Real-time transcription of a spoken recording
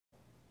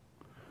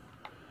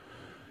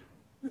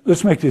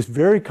let's make this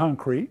very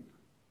concrete.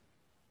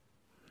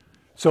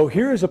 So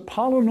here is a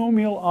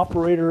polynomial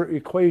operator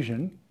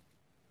equation,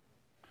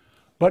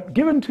 but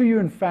given to you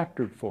in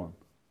factored form.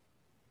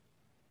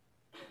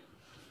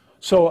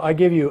 So I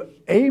give you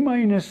a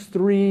minus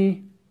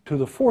 3 to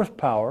the 4th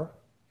power,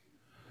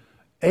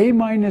 a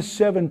minus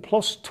 7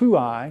 plus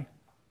 2i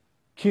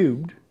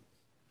cubed,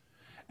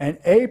 and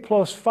a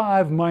plus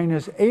 5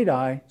 minus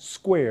 8i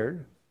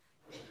squared,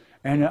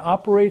 and it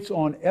operates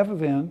on f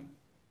of n.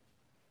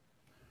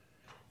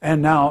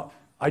 And now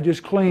I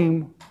just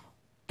claim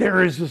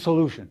there is the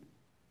solution.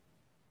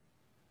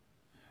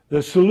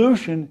 The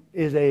solution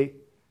is a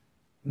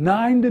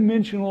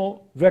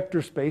 9-dimensional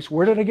vector space.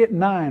 Where did I get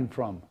 9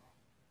 from?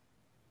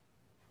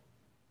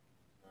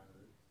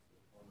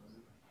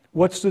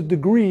 What's the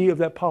degree of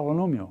that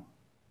polynomial?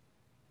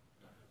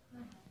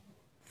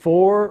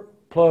 4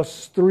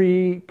 plus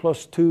 3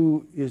 plus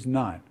 2 is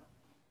 9.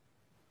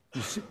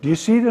 Do you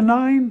see the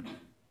 9?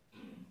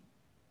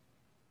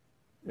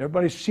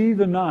 Everybody see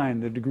the 9,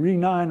 the degree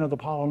 9 of the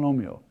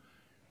polynomial.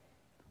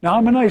 Now,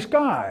 I'm a nice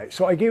guy,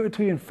 so I gave it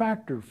to you in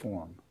factored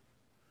form.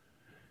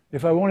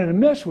 If I wanted to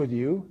mess with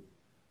you,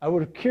 I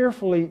would have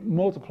carefully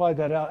multiplied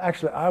that out.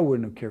 Actually, I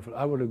wouldn't have carefully.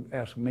 I would have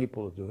asked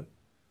Maple to do it.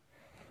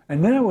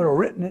 And then I would have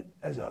written it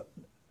as a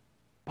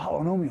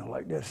polynomial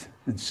like this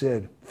and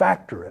said,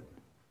 factor it.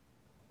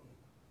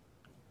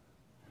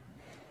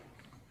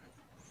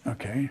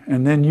 Okay,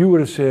 and then you would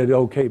have said,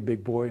 okay,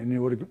 big boy, and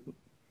you would have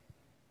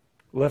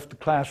left the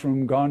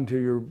classroom, gone to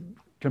your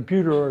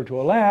computer or to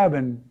a lab,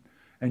 and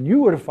you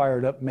would have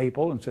fired up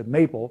Maple and said,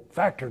 Maple,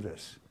 factor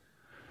this.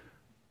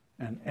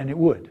 And it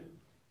would.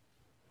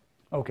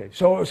 Okay,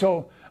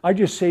 so I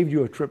just saved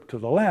you a trip to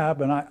the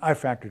lab, and I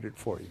factored it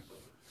for you.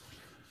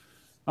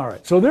 All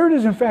right, so there it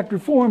is in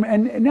factored form,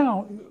 and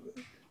now,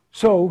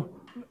 so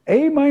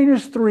a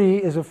minus 3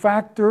 is a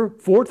factor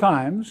 4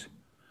 times.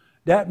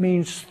 That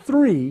means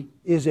 3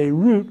 is a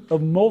root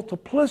of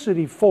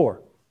multiplicity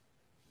 4.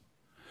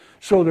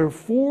 So there are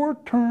 4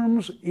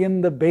 terms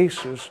in the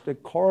basis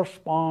that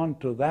correspond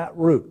to that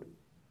root.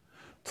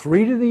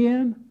 3 to the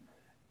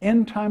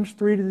n times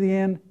 3 to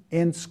the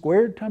n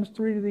squared times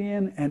 3 to the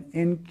n, and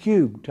n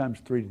cubed times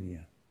 3 to the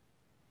n.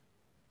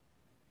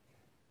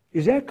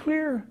 Is that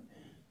clear?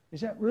 Is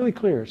that really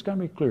clear? It's got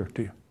to be clear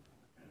to you.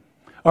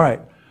 All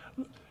right.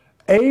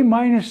 A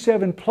minus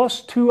 7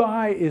 plus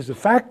 2i is a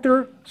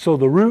factor, so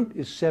the root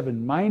is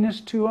 7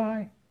 minus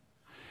 2i.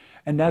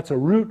 And that's a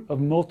root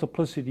of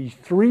multiplicity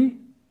 3.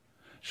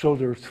 So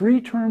there are 3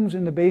 terms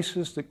in the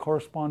basis that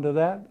correspond to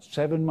that.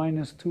 7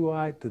 minus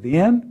 2i to the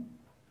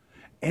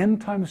n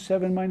times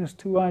 7 minus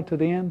 2i to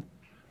the n,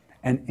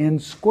 and n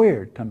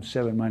squared times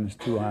 7 minus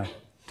 2i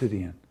to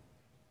the n.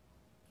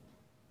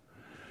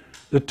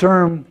 The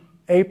term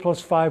a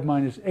plus 5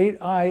 minus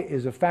 8i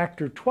is a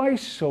factor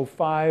twice, so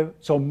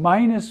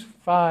minus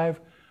 5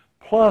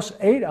 plus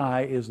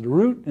 8i is the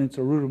root, and it's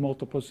a root of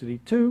multiplicity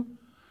 2.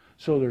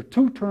 So there are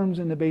 2 terms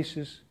in the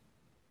basis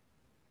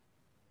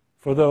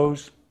for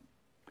those,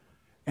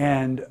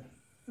 and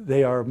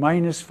they are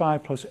minus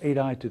 5 plus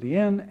 8i to the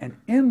n, and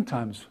n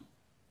times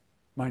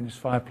minus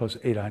 5 plus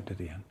 8i to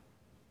the n.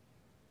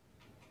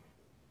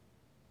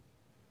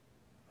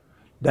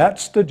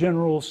 That's the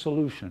general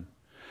solution.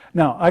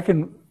 Now, I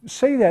can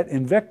say that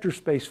in vector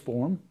space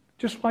form,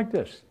 just like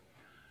this.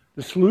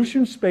 The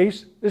solution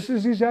space, this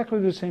is exactly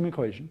the same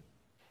equation.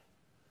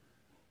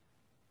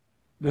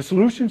 The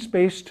solution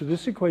space to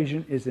this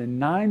equation is a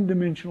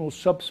 9-dimensional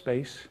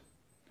subspace,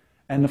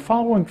 and the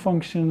following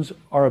functions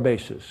are a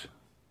basis.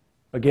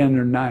 Again,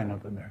 there are 9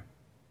 of them there.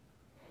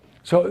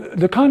 So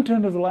the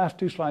content of the last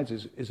 2 slides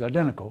is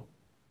identical.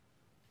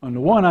 On the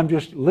one, I'm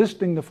just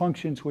listing the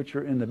functions which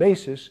are in the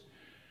basis,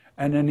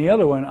 and in the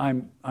other one,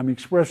 I'm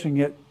expressing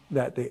it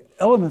that the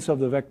elements of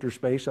the vector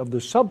space, of the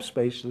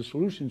subspace, the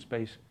solution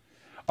space,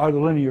 are the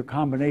linear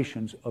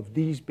combinations of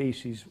these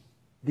basis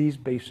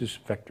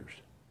vectors.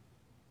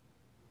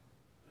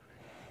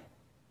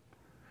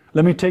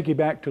 Let me take you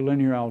back to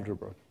linear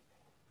algebra.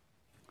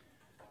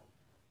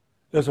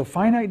 Does a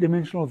finite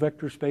dimensional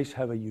vector space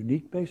have a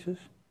unique basis?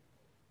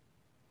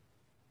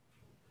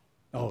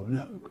 Oh,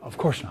 no, of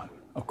course not.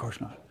 Of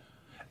course not.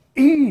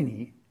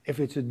 If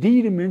it's a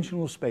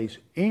d-dimensional space,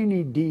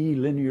 any d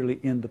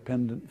linearly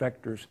independent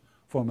vectors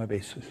form a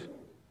basis.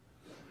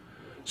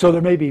 So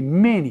there may be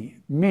many,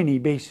 many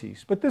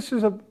bases, but this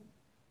is a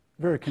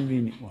very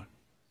convenient one.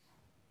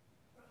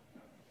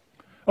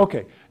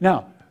 Okay,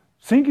 now,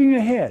 thinking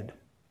ahead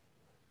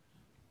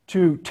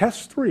to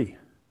test 3,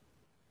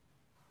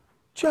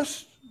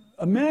 just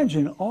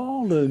imagine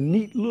all the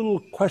neat little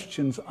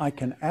questions I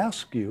can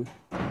ask you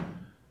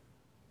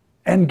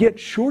and get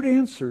short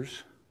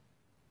answers.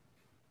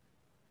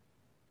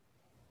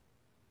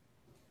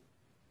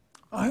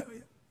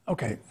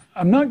 Okay,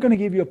 I'm not going to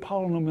give you a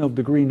polynomial of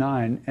degree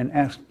 9 and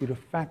ask you to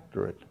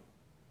factor it.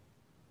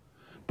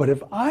 But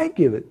if I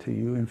give it to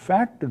you in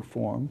factored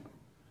form,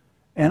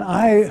 and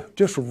I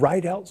just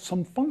write out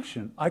some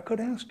function, I could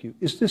ask you,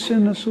 is this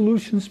in the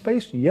solution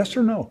space? Yes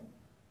or no?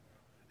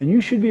 And you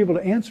should be able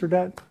to answer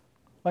that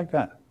like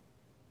that.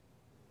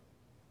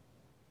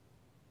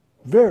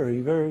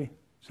 Very, very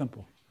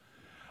simple.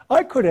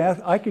 I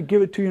could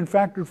give it to you in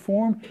factored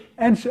form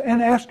and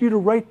ask you to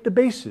write the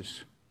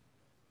basis.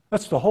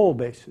 That's the whole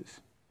basis.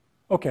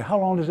 Okay, how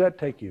long does that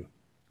take you?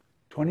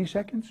 20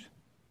 seconds?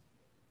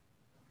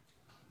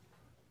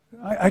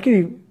 I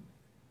can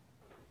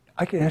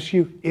ask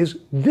you, is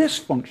this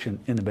function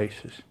in the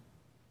basis?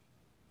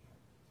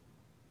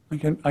 I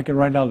can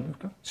write out,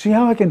 see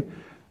how I can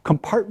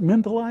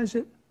compartmentalize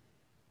it?